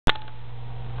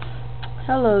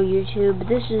Hello YouTube,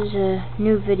 this is a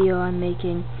new video I'm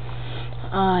making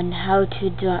on how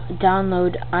to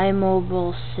download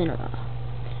iMobile Cinema,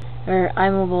 or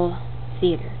iMobile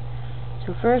Theater.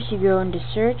 So first you go into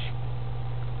search,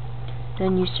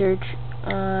 then you search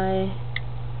iMobile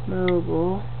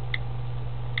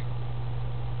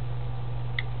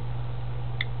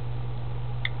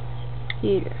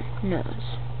Theater,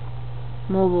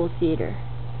 Mobile Theater.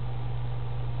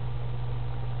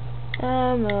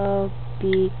 M-O-B-I-L-E-T,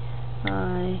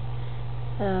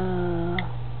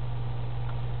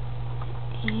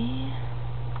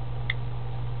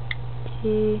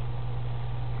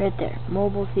 right there,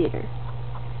 Mobile Theater.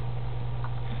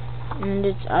 And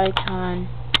its icon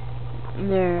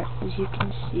there, as you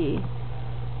can see.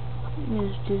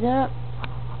 Just do that.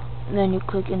 Then you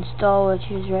click install,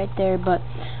 which is right there, but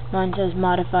mine says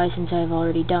modify since I've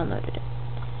already downloaded it.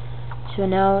 So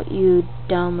now you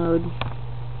download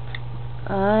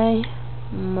iMobile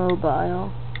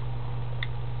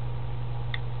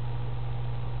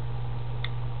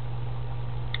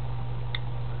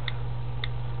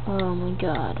oh my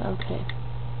god, okay.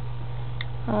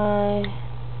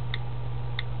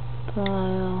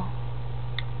 iMobile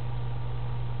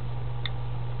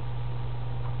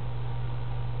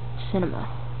Cinema.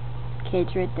 Okay,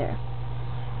 it's right there.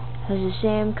 Has the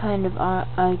same kind of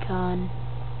icon.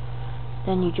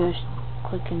 Then you just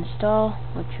click install,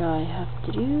 which I have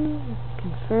to do.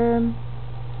 Confirm.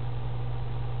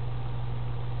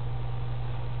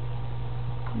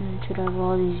 And it should have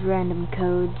all these random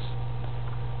codes.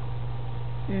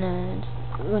 And then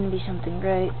it's going to be something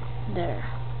right there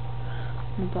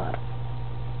on the bottom.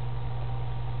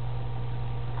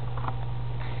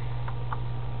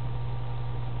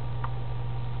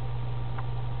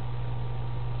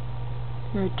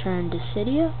 Return to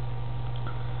Cydia.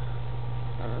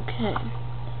 Okay.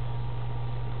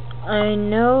 I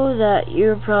know that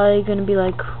you're probably going to be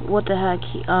like, what the heck,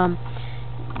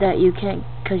 that you can't,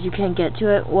 because you can't get to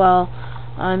it. Well,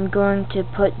 I'm going to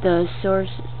put the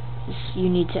source you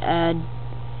need to add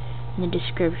in the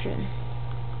description.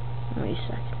 Wait a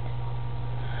second.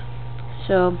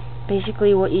 So,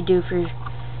 basically what you do for,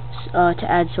 to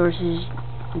add sources,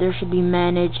 there should be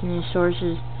manage and the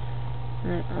sources.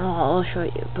 I'll show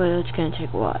you, but it's going to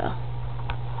take a while.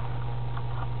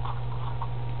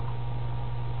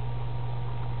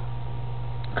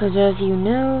 Because as you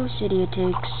know, Cydia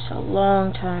takes a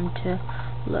long time to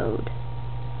load.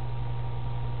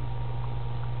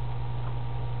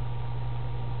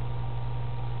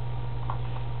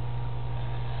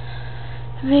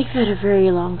 It makes it a very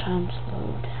long time to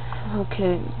load.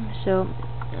 Okay, so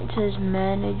it says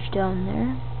manage down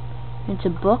there. It's a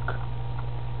book.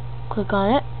 Click on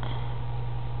it.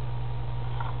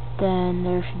 Then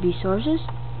there should be sources.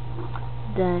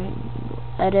 Then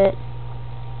edit,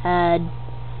 add.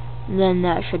 Then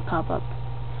that should pop up.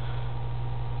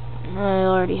 I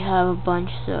already have a bunch,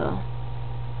 so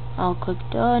I'll click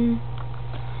done.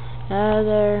 Out of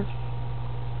there.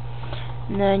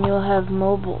 And then you'll have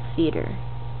mobile theater.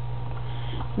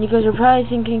 And you guys are probably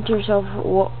thinking to yourself,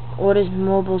 what does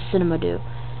mobile cinema do?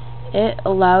 It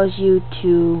allows you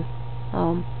to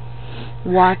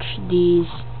watch these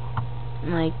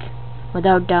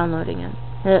without downloading them.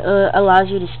 It allows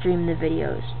you to stream the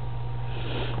videos.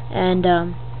 And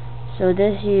so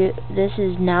this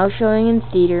is now showing in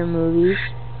theater movies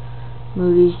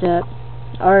that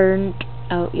aren't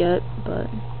out yet, but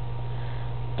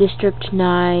District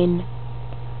 9,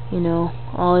 you know,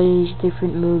 all these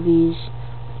different movies,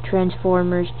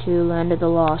 Transformers 2, Land of the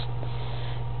Lost,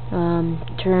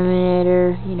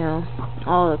 Terminator, you know,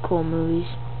 all the cool movies.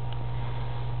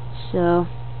 So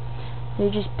they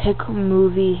just pick a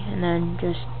movie and then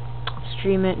just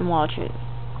stream it and watch it.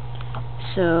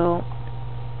 So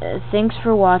thanks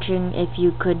for watching. If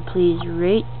you could please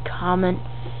rate, comment,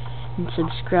 and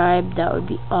subscribe, that would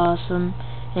be awesome.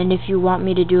 And if you want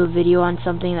me to do a video on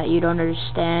something that you don't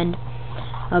understand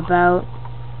about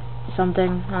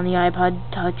something on the iPod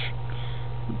Touch,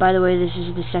 by the way, this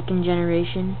is the 2nd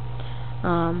generation.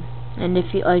 And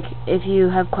if you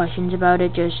have questions about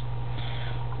it, just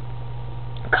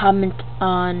comment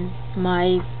on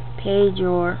my page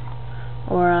or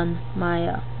on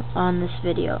my on this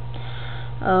video.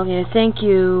 Okay, thank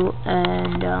you,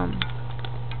 and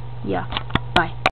yeah.